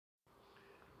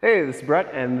Hey, this is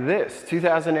Brett, and this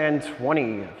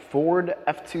 2020 Ford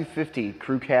F250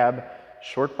 Crew Cab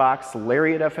Shortbox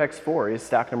Lariat FX4 is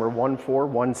stock number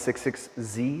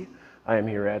 14166Z. I am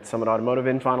here at Summit Automotive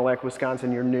in Fond du Lac,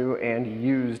 Wisconsin, your new and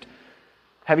used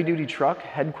heavy-duty truck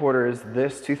headquarters.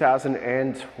 This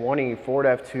 2020 Ford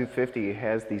F250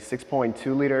 has the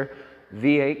 6.2-liter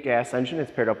V8 gas engine.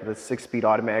 It's paired up with a 6-speed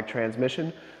automatic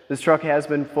transmission. This truck has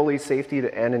been fully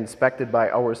safetied and inspected by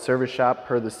our service shop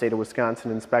per the state of Wisconsin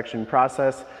inspection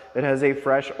process. It has a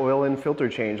fresh oil and filter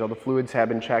change. All the fluids have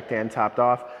been checked and topped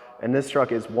off, and this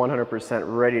truck is 100%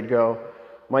 ready to go.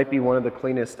 Might be one of the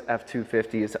cleanest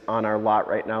F250s on our lot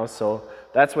right now, so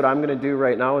that's what I'm going to do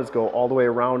right now is go all the way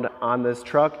around on this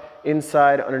truck,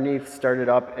 inside, underneath, start it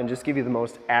up, and just give you the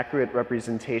most accurate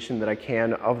representation that I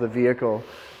can of the vehicle.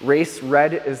 Race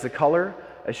red is the color.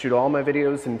 I shoot all my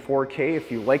videos in 4K.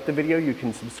 If you like the video, you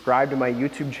can subscribe to my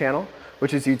YouTube channel,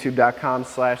 which is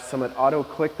youtube.com/summitauto.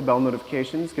 Click the bell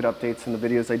notifications, get updates on the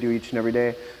videos I do each and every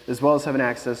day, as well as having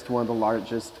access to one of the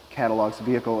largest catalogs of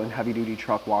vehicle and heavy-duty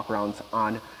truck walkarounds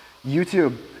on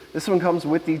YouTube. This one comes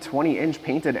with the 20-inch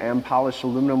painted and polished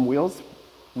aluminum wheels.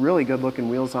 Really good-looking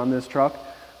wheels on this truck.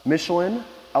 Michelin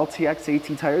L.T.H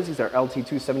AT tires. These are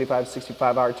LT275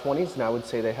 65R20s, and I would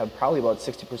say they have probably about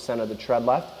 60% of the tread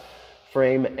left.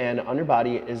 Frame and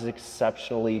underbody is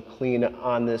exceptionally clean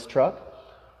on this truck.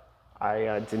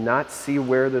 I did not see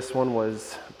where this one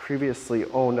was previously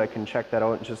owned. I can check that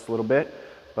out in just a little bit,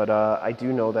 but I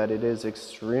do know that it is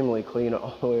extremely clean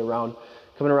all the way around.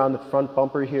 Coming around the front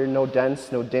bumper here, no dents,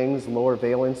 no dings, lower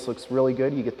valence, looks really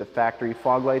good. You get the factory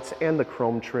fog lights and the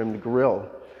chrome trimmed grille.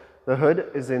 The hood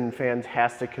is in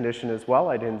fantastic condition as well.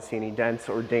 I didn't see any dents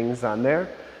or dings on there.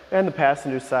 And the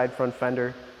passenger side front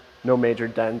fender, no major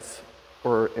dents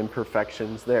or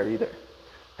imperfections there either.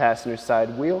 Passenger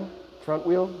side wheel, front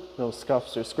wheel, no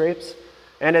scuffs or scrapes.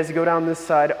 And as you go down this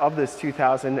side of this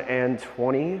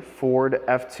 2020 Ford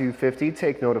F250,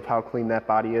 take note of how clean that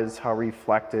body is, how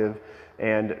reflective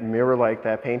and mirror-like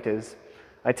that paint is.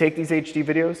 I take these HD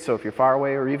videos, so if you're far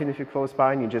away or even if you're close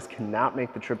by and you just cannot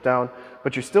make the trip down,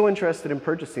 but you're still interested in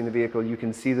purchasing the vehicle, you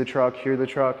can see the truck, hear the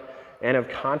truck, and have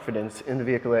confidence in the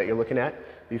vehicle that you're looking at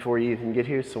before you even get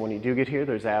here. So when you do get here,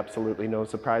 there's absolutely no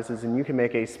surprises, and you can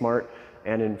make a smart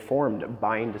and informed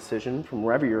buying decision from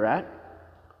wherever you're at.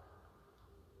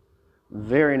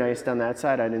 Very nice down that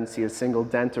side. I didn't see a single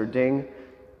dent or ding.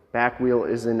 Back wheel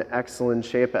is in excellent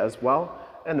shape as well,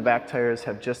 and the back tires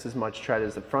have just as much tread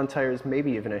as the front tires,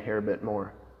 maybe even a hair bit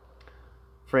more.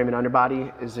 Frame and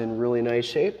underbody is in really nice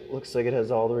shape. Looks like it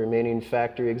has all the remaining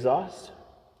factory exhaust.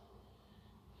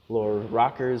 Lower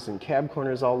rockers and cab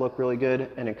corners all look really good,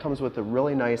 and it comes with a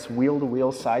really nice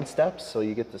wheel-to-wheel side step, so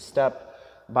you get the step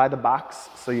by the box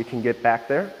so you can get back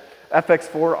there.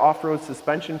 FX4 off-road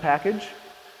suspension package,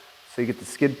 so you get the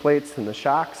skid plates and the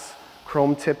shocks.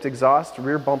 Chrome-tipped exhaust.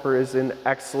 Rear bumper is in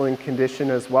excellent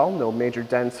condition as well, no major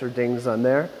dents or dings on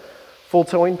there. Full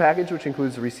towing package, which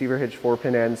includes the receiver hitch,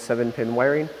 4-pin and 7-pin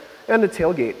wiring, and the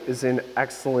tailgate is in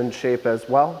excellent shape as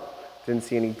well. Didn't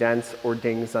see any dents or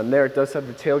dings on there. It does have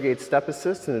the tailgate step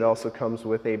assist, and it also comes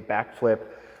with a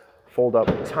Bak-Flip fold-up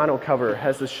tonneau cover. It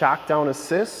has the shock down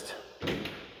assist.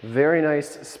 Very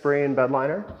nice spray and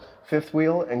bedliner. Fifth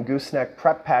wheel and gooseneck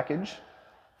prep package.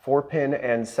 4-pin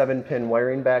and 7-pin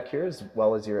wiring back here, as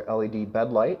well as your LED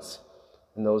bed lights.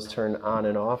 And those turn on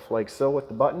and off like so with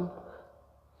the button.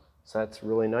 So that's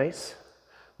really nice.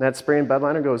 And that spray and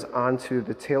bedliner goes onto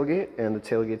the tailgate, and the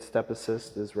tailgate step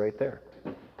assist is right there.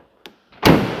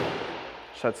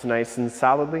 Shuts nice and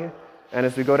solidly. And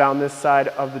as we go down this side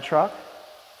of the truck,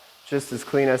 just as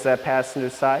clean as that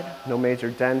passenger side. No major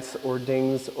dents or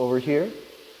dings over here.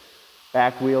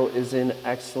 Back wheel is in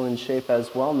excellent shape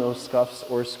as well. No scuffs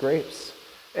or scrapes.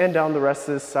 And down the rest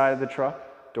of this side of the truck,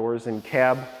 doors and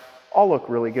cab all look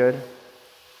really good.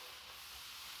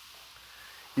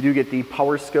 You do get the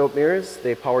Powerscope mirrors.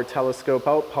 They power telescope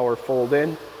out, power fold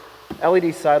in.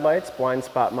 LED side lights, blind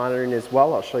spot monitoring as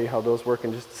well. I'll show you how those work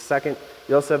in just a second.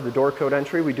 You also have the door code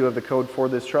entry. We do have the code for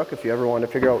this truck if you ever want to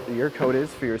figure out what your code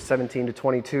is for your 17 to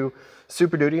 22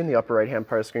 Super Duty. In the upper right hand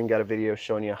part of the screen, got a video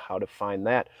showing you how to find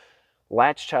that.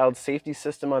 Latch child safety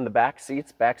system on the back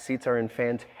seats. Back seats are in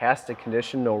fantastic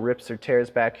condition, no rips or tears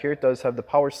back here. It does have the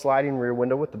power sliding rear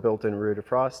window with the built-in rear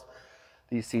defrost.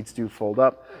 These seats do fold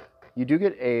up. You do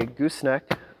get a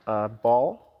gooseneck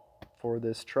ball for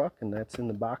this truck, and that's in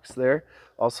the box there.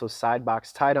 Also side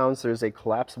box tie downs. There's a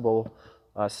collapsible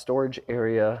storage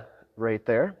area right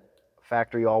there.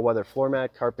 Factory all-weather floor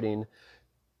mat. Carpeting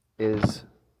is,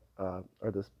 or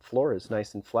the floor is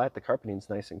nice and flat. The carpeting is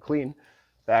nice and clean.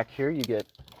 Back here you get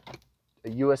a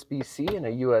USB-C and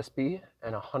a USB,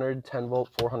 and a 110 volt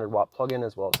 400 watt plug-in,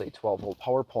 as well as a 12 volt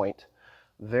power point.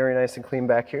 Very nice and clean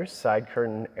back here. Side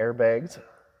curtain airbags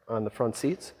on the front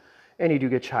seats, and you do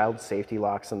get child safety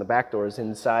locks on the back doors.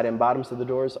 Inside and bottoms of the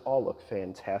doors all look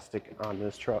fantastic on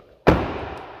this truck.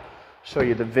 Show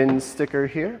you the VIN sticker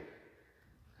here.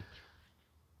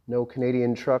 No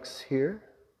Canadian trucks here.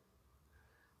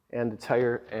 And the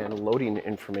tire and loading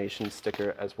information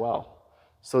sticker as well.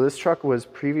 So this truck was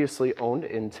previously owned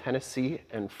in Tennessee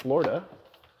and Florida,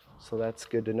 so that's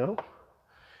good to know.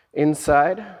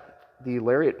 Inside, the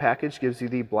Lariat package gives you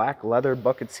the black leather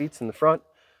bucket seats in the front.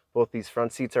 Both these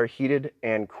front seats are heated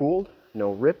and cooled.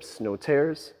 No rips, no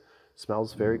tears.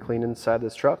 Smells very clean inside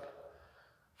this truck.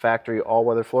 Factory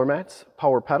all-weather floor mats,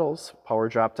 power pedals, power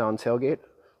drop-down tailgate,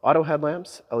 auto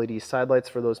headlamps, LED side lights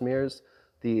for those mirrors,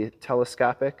 the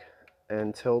telescopic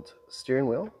and tilt steering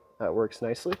wheel. That works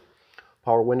nicely.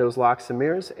 Power windows, locks, and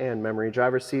mirrors, and memory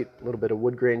driver's seat. A little bit of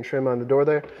wood grain trim on the door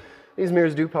there. These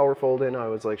mirrors do power fold in. I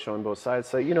always like showing both sides,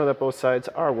 so you know that both sides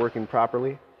are working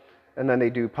properly. And then they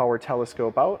do power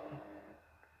telescope out,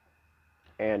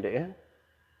 and in,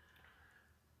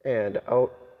 and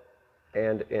out,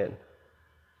 and in.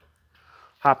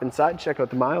 Hop inside, check out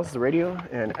the miles, the radio,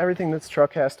 and everything this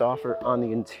truck has to offer on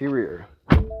the interior.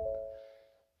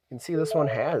 You can see this one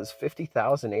has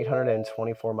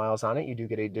 50,824 miles on it. You do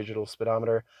get a digital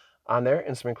speedometer on there.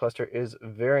 Instrument cluster is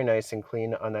very nice and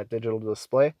clean on that digital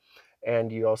display.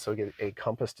 And you also get a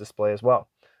compass display as well.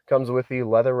 Comes with the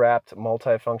leather-wrapped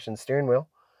multi-function steering wheel.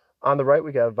 On the right,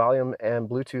 we got volume and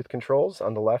Bluetooth controls.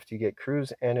 On the left, you get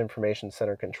cruise and information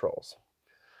center controls.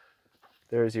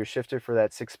 There's your shifter for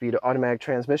that 6-speed automatic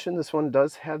transmission. This one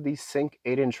does have the Sync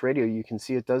 8-inch radio. You can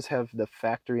see it does have the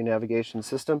factory navigation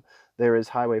system. There is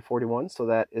Highway 41, so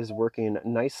that is working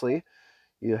nicely.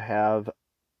 You have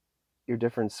your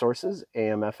different sources,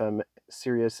 AM, FM,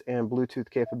 Sirius, and Bluetooth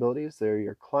capabilities. There are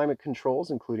your climate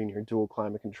controls, including your dual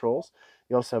climate controls.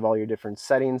 You also have all your different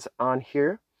settings on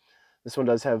here. This one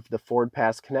does have the Ford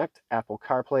Pass Connect, Apple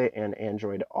CarPlay, and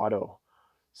Android Auto.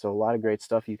 So a lot of great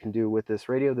stuff you can do with this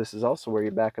radio. This is also where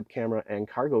your backup camera and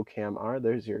cargo cam are.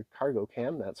 There's your cargo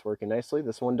cam. That's working nicely.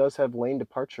 This one does have lane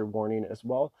departure warning as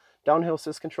well. Downhill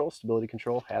assist control, stability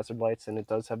control, hazard lights, and it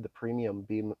does have the premium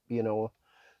B&O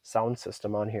sound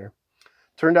system on here.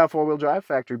 Turned out four-wheel drive,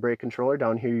 factory brake controller.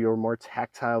 Down here, your more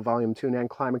tactile volume tune and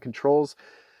climate controls.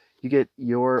 You get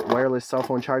your wireless cell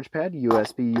phone charge pad,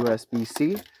 USB,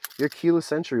 USB-C, your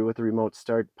keyless entry with the remote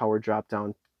start, power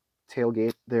drop-down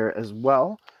tailgate there as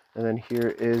well. And then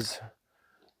here is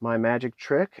my magic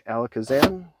trick,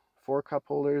 Alakazam, 4 cup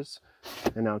holders,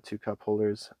 and now 2 cup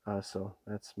holders. So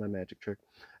that's my magic trick.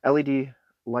 LED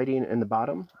lighting in the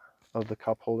bottom of the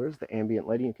cup holders, the ambient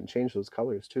lighting. You can change those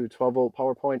colors too. 12 volt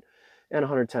power point and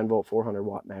 110 volt 400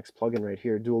 watt max plug-in right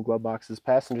here. Dual glove boxes,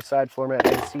 passenger side floor mat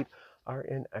and seat are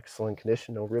in excellent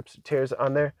condition. No rips or tears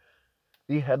on there.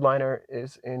 The headliner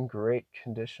is in great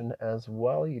condition as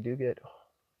well. You do get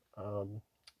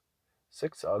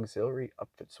 6 auxiliary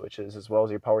upfit switches, as well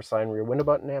as your power sign, rear window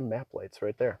button, and map lights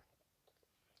right there.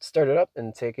 Start it up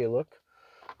and take a look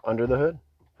under the hood.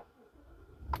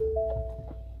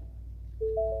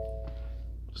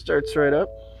 Starts right up.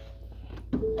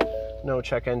 No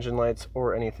check engine lights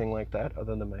or anything like that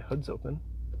other than my hood's open.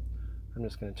 I'm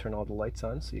just going to turn all the lights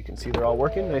on so you can see they're all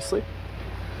working nicely.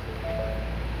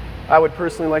 I would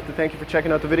personally like to thank you for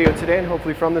checking out the video today, and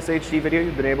hopefully from this HD video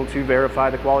you've been able to verify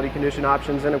the quality, condition,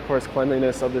 options, and of course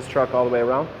cleanliness of this truck all the way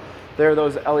around. There are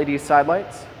those LED side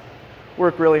lights.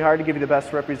 Work really hard to give you the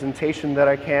best representation that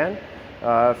I can.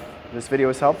 If this video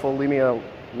is helpful, leave me a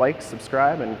like,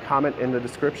 subscribe, and comment in the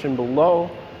description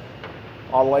below.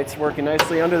 All the lights working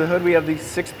nicely. Under the hood we have the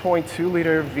 6.2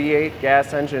 liter V8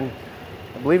 gas engine.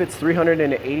 I believe it's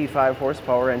 385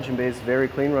 horsepower. Engine bay is very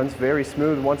clean, runs very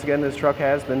smooth. Once again, this truck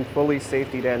has been fully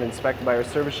safetied and inspected by our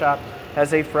service shop.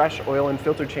 Has a fresh oil and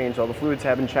filter change. All the fluids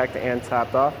have been checked and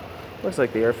topped off. Looks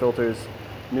like the air filter's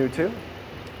new too.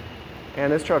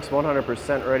 And this truck's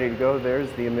 100% ready to go. There's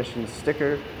the emissions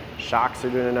sticker. Shocks are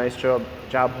doing a nice job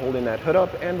holding that hood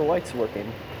up, and the lights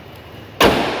working.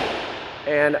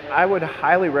 And I would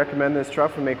highly recommend this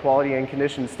truck from a quality and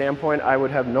condition standpoint. I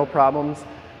would have no problems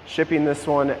shipping this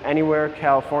one anywhere: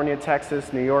 California,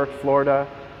 Texas, New York, Florida,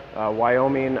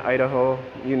 Wyoming, Idaho,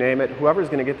 you name it. Whoever's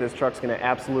going to get this truck's going to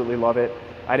absolutely love it.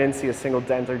 I didn't see a single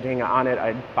dent or ding on it.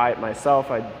 I'd buy it myself.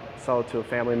 I'd sell it to a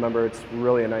family member. It's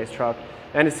really a nice truck.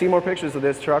 And to see more pictures of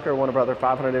this truck or one of our other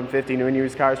 550 new and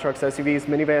used cars, trucks, SUVs,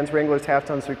 minivans, Wranglers, half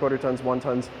tons, 3/4 tons, 1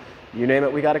 tons, you name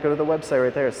it, we got to go to the website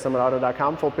right there,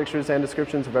 summitauto.com. Full pictures and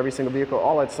descriptions of every single vehicle,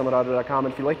 all at summitauto.com.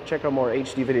 And if you'd like to check out more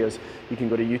HD videos, you can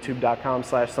go to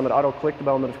youtube.com/summitauto, click the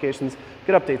bell notifications,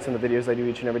 get updates on the videos I do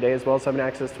each and every day, as well as having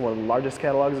access to one of the largest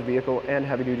catalogs of vehicle and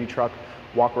heavy-duty truck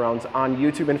walkarounds on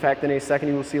YouTube. In fact, in a second,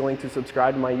 you will see a link to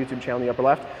subscribe to my YouTube channel in the upper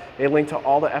left, a link to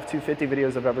all the F250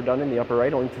 videos I've ever done in the upper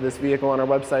right, a link to this vehicle on our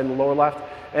website in the lower left,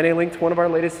 and a link to one of our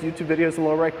latest YouTube videos in the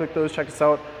lower right. Click those, check us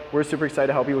out. We're super excited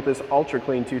to help you with this ultra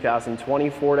clean 2020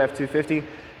 Ford F250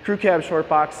 Crew Cab Short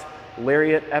Box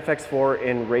Lariat FX4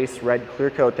 in race red clear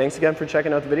coat. Thanks again for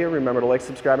checking out the video. Remember to like,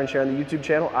 subscribe, and share on the YouTube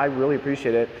channel. I really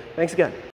appreciate it. Thanks again.